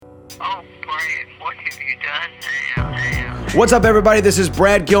What's up, everybody? This is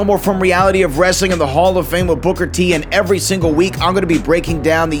Brad Gilmore from Reality of Wrestling and the Hall of Fame with Booker T, and every single week I'm going to be breaking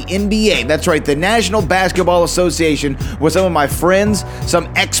down the NBA. That's right, the National Basketball Association, with some of my friends,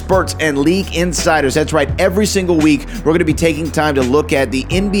 some experts, and league insiders. That's right, every single week we're going to be taking time to look at the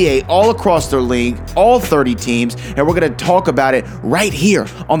NBA all across their league, all 30 teams, and we're going to talk about it right here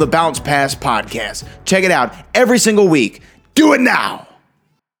on the Bounce Pass podcast. Check it out every single week. Do it now.